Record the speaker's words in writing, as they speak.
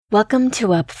Welcome to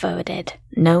Upvoted,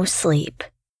 No Sleep,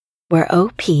 where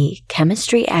OP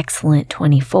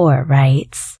ChemistryExcellent24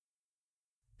 writes,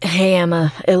 Hey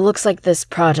Emma, it looks like this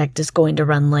project is going to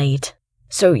run late,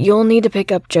 so you'll need to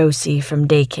pick up Josie from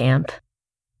day camp.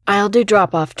 I'll do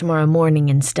drop-off tomorrow morning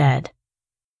instead.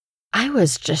 I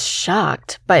was just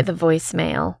shocked by the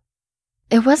voicemail.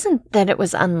 It wasn't that it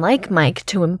was unlike Mike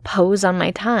to impose on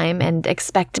my time and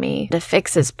expect me to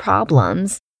fix his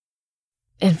problems.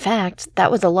 In fact, that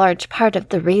was a large part of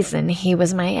the reason he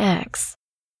was my ex.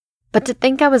 But to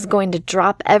think I was going to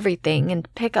drop everything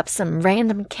and pick up some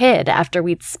random kid after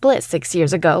we'd split 6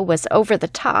 years ago was over the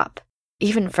top,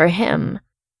 even for him.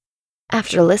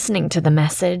 After listening to the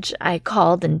message, I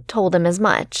called and told him as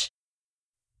much.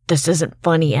 This isn't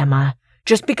funny, Emma.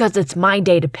 Just because it's my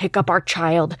day to pick up our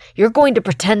child, you're going to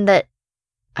pretend that...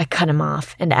 I cut him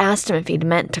off and asked him if he'd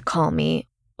meant to call me,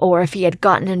 or if he had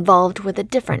gotten involved with a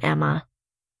different Emma.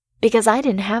 Because I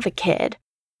didn't have a kid,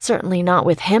 certainly not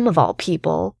with him of all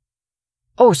people.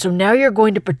 Oh, so now you're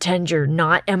going to pretend you're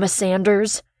not Emma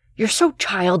Sanders? You're so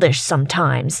childish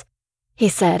sometimes, he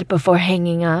said before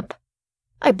hanging up.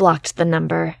 I blocked the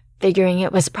number, figuring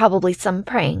it was probably some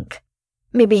prank.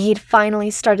 Maybe he'd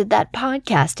finally started that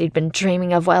podcast he'd been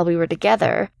dreaming of while we were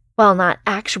together, while not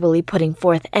actually putting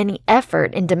forth any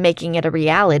effort into making it a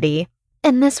reality,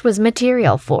 and this was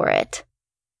material for it.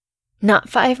 Not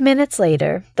 5 minutes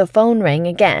later, the phone rang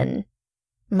again.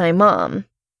 My mom.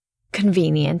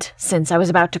 Convenient, since I was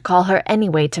about to call her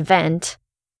anyway to vent.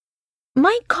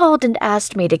 Mike called and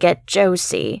asked me to get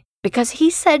Josie, because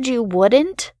he said you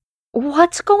wouldn't?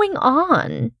 What's going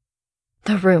on?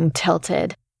 The room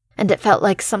tilted, and it felt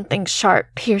like something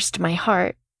sharp pierced my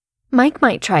heart. Mike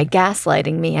might try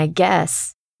gaslighting me, I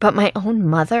guess, but my own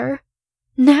mother?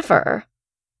 Never.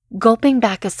 Gulping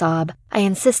back a sob, I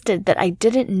insisted that I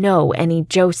didn't know any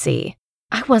Josie.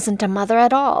 I wasn't a mother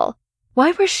at all.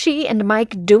 Why were she and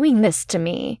Mike doing this to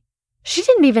me? She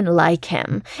didn't even like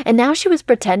him, and now she was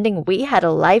pretending we had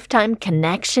a lifetime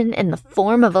connection in the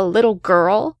form of a little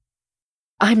girl?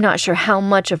 I'm not sure how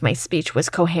much of my speech was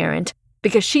coherent,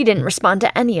 because she didn't respond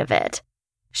to any of it.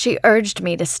 She urged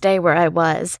me to stay where I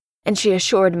was, and she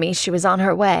assured me she was on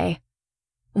her way.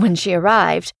 When she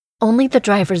arrived, only the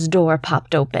driver's door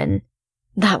popped open.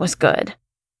 That was good.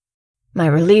 My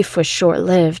relief was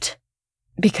short-lived,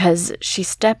 because she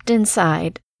stepped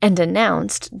inside and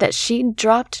announced that she'd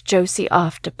dropped Josie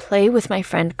off to play with my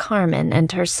friend Carmen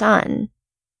and her son.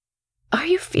 Are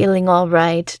you feeling all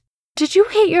right? Did you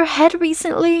hit your head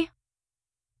recently?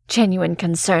 Genuine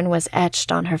concern was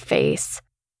etched on her face.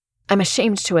 I'm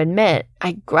ashamed to admit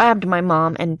I grabbed my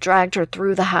mom and dragged her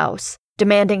through the house,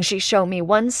 demanding she show me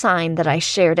one sign that I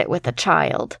shared it with a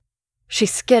child. She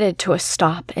skidded to a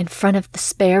stop in front of the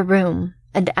spare room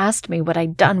and asked me what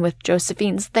I'd done with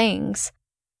Josephine's things.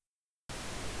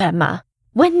 Emma,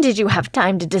 when did you have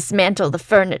time to dismantle the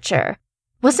furniture?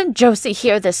 Wasn't Josie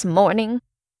here this morning?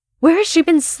 Where has she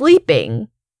been sleeping?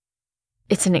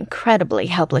 It's an incredibly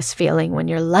helpless feeling when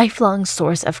your lifelong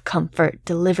source of comfort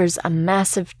delivers a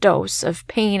massive dose of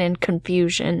pain and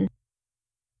confusion.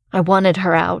 I wanted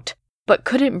her out, but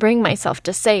couldn't bring myself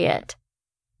to say it.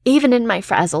 Even in my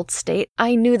frazzled state,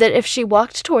 I knew that if she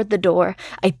walked toward the door,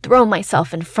 I'd throw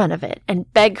myself in front of it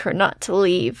and beg her not to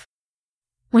leave.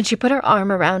 When she put her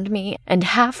arm around me and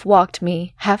half walked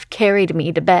me, half carried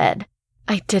me to bed,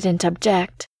 I didn't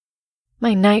object.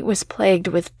 My night was plagued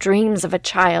with dreams of a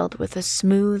child with a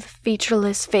smooth,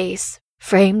 featureless face,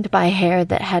 framed by hair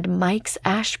that had Mike's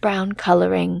ash-brown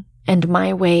coloring and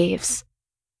my waves.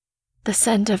 The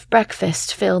scent of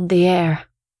breakfast filled the air.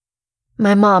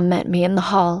 My mom met me in the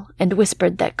hall and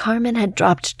whispered that Carmen had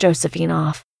dropped Josephine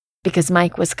off because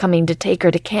Mike was coming to take her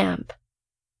to camp.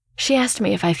 She asked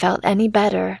me if I felt any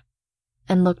better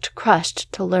and looked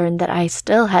crushed to learn that I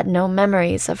still had no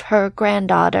memories of her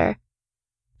granddaughter.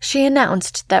 She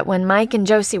announced that when Mike and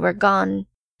Josie were gone,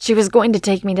 she was going to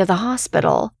take me to the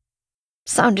hospital.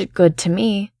 Sounded good to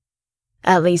me.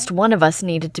 At least one of us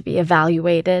needed to be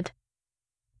evaluated.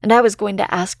 And I was going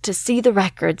to ask to see the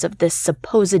records of this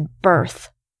supposed birth.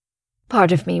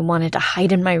 Part of me wanted to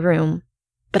hide in my room,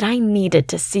 but I needed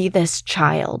to see this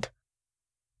child.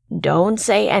 Don't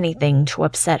say anything to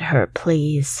upset her,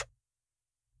 please.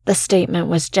 The statement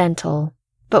was gentle,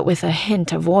 but with a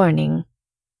hint of warning,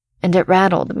 and it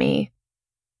rattled me.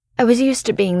 I was used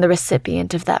to being the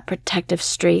recipient of that protective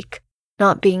streak,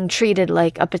 not being treated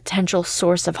like a potential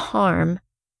source of harm.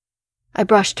 I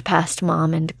brushed past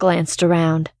Mom and glanced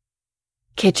around.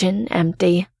 Kitchen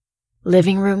empty.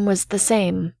 Living room was the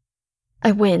same.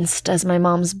 I winced as my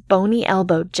mom's bony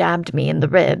elbow jabbed me in the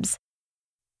ribs.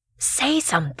 Say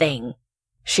something,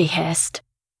 she hissed.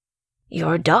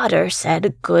 Your daughter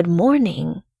said good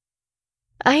morning."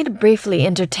 I'd briefly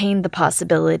entertained the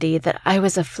possibility that I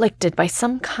was afflicted by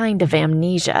some kind of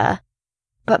amnesia,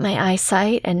 but my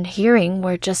eyesight and hearing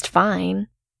were just fine.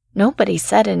 Nobody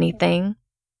said anything.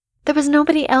 There was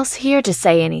nobody else here to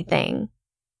say anything.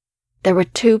 There were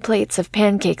 2 plates of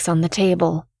pancakes on the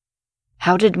table.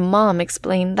 How did Mom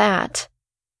explain that?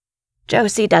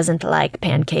 "Josie doesn't like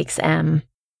pancakes, Em,"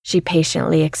 she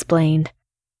patiently explained.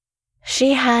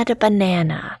 "She had a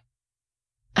banana."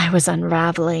 I was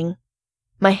unraveling.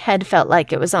 My head felt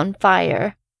like it was on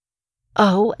fire.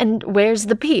 Oh, and where's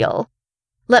the peel?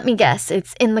 Let me guess,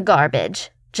 it's in the garbage,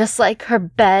 just like her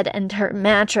bed and her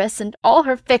mattress and all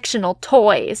her fictional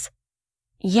toys.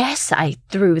 "Yes, I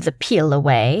threw the peel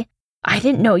away. I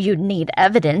didn't know you'd need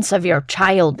evidence of your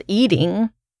child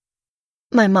eating."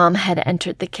 My mom had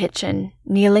entered the kitchen,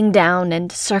 kneeling down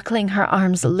and circling her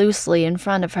arms loosely in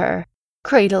front of her,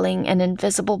 cradling an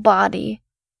invisible body.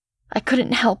 I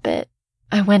couldn't help it.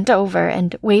 I went over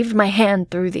and waved my hand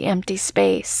through the empty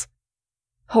space.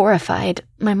 Horrified,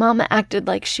 my mom acted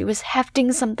like she was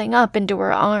hefting something up into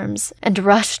her arms and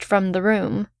rushed from the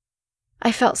room.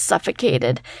 I felt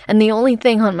suffocated, and the only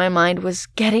thing on my mind was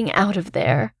getting out of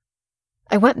there.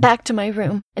 I went back to my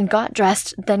room and got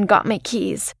dressed, then got my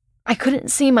keys. I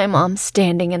couldn't see my mom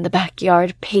standing in the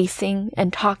backyard pacing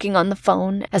and talking on the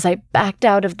phone as I backed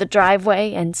out of the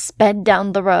driveway and sped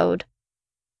down the road.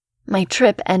 My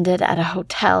trip ended at a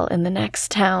hotel in the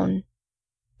next town.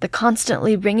 The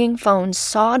constantly ringing phone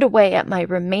sawed away at my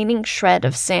remaining shred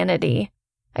of sanity.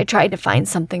 I tried to find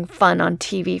something fun on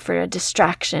TV for a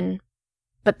distraction,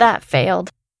 but that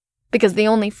failed, because the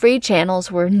only free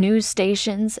channels were news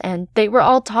stations, and they were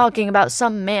all talking about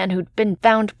some man who'd been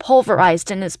found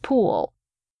pulverized in his pool.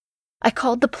 I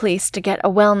called the police to get a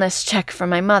wellness check for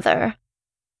my mother,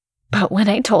 but when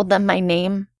I told them my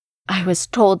name, I was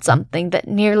told something that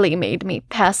nearly made me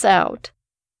pass out.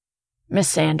 "Miss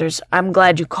Sanders, I'm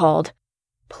glad you called.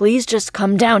 Please just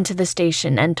come down to the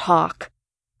station and talk.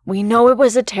 We know it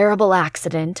was a terrible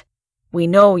accident. We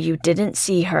know you didn't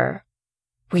see her.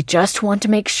 We just want to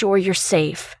make sure you're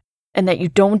safe and that you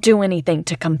don't do anything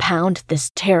to compound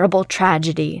this terrible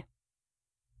tragedy."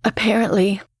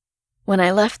 Apparently, when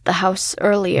I left the house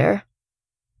earlier,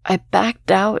 I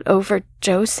backed out over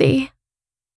Josie.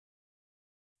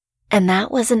 And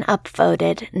that was an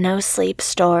upvoted no sleep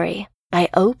story by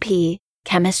OP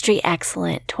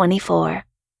ChemistryExcellent24.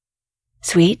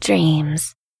 Sweet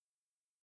dreams.